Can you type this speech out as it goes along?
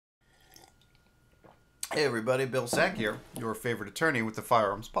Hey everybody, Bill Sack here, your favorite attorney with the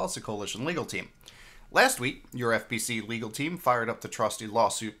Firearms Policy Coalition legal team. Last week, your FPC legal team fired up the trusty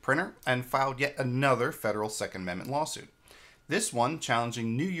lawsuit printer and filed yet another federal Second Amendment lawsuit. This one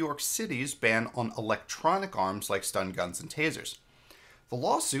challenging New York City's ban on electronic arms like stun guns and tasers. The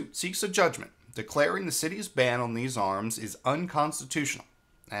lawsuit seeks a judgment declaring the city's ban on these arms is unconstitutional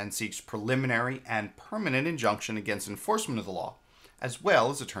and seeks preliminary and permanent injunction against enforcement of the law, as well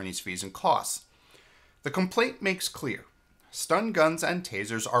as attorney's fees and costs. The complaint makes clear stun guns and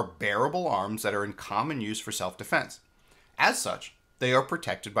tasers are bearable arms that are in common use for self-defense. As such, they are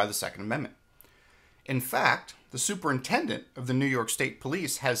protected by the Second Amendment. In fact, the superintendent of the New York State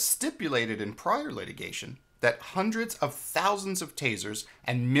Police has stipulated in prior litigation that hundreds of thousands of tasers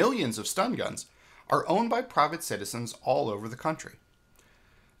and millions of stun guns are owned by private citizens all over the country.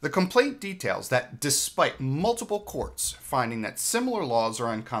 The complaint details that despite multiple courts finding that similar laws are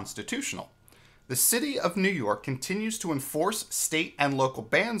unconstitutional, the City of New York continues to enforce state and local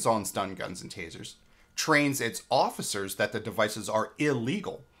bans on stun guns and tasers, trains its officers that the devices are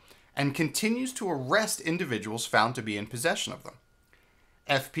illegal, and continues to arrest individuals found to be in possession of them.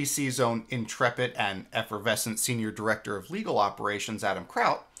 FPC's own intrepid and effervescent Senior Director of Legal Operations, Adam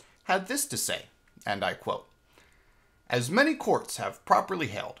Kraut, had this to say, and I quote, "As many courts have properly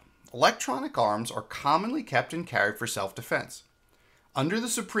held, electronic arms are commonly kept and carried for self-defense. Under the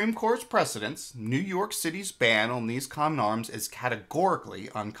Supreme Court's precedents, New York City's ban on these common arms is categorically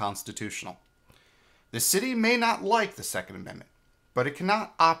unconstitutional. The city may not like the Second Amendment, but it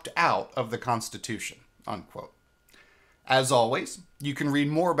cannot opt out of the Constitution," unquote. As always, you can read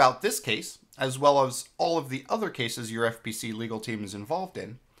more about this case, as well as all of the other cases your FPC legal team is involved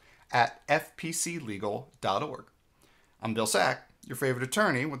in, at fpclegal.org. I'm Bill Sack, your favorite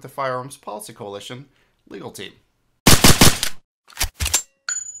attorney with the Firearms Policy Coalition legal team.